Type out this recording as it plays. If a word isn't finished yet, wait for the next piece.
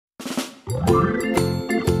Farmer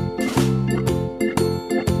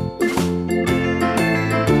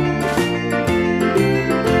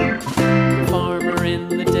in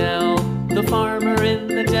the dell, the farmer in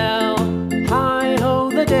the dell. Hi-ho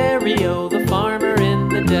the dairy-o, the farmer in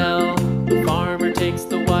the dell. The farmer takes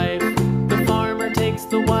the wife, the farmer takes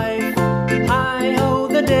the wife. Hi-ho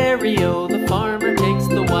the dairy-o, the farmer takes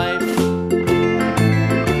the wife.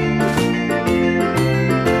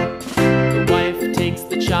 The wife takes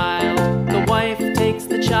the child, the wife takes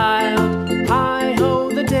the child. Hi-ho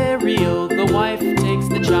the dairy-o, the wife takes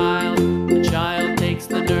the child. The child takes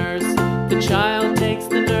the nurse, the child takes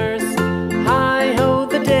the nurse. Hi-ho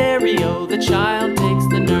the dairy-o, the child takes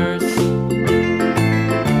the nurse.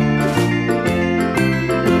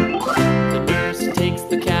 The nurse takes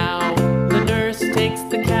the cow, the nurse takes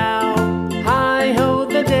the cow. Hi-ho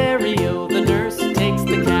the dairy-o, the nurse takes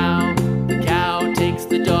the cow. The cow takes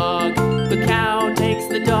the dog, the cow takes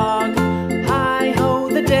the dog. Hi-ho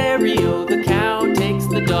the dairy-o, the cow takes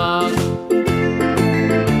the dog.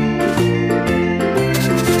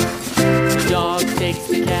 The dog takes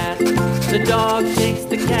the cat, the dog takes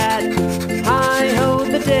the cat. Hi-ho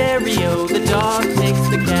the dairy-o, the dog takes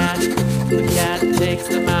the cat. The cat takes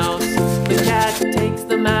the mouse, the cat takes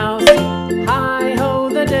the mouse. Hi-ho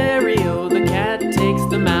the dairy-o, the cat takes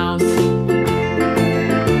the mouse.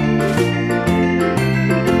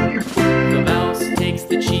 The mouse takes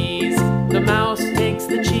the cheese, the mouse takes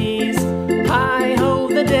the cheese. Hi-ho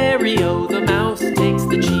the dairy-o, the mouse takes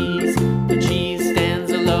the cheese. The cheese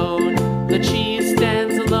stands alone, the cheese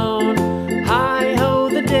stands alone. Hi-ho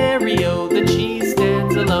the dairy-o, the cheese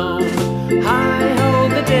stands alone. Hi-ho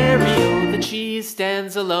the dairy-o, the cheese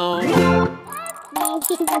stands alone.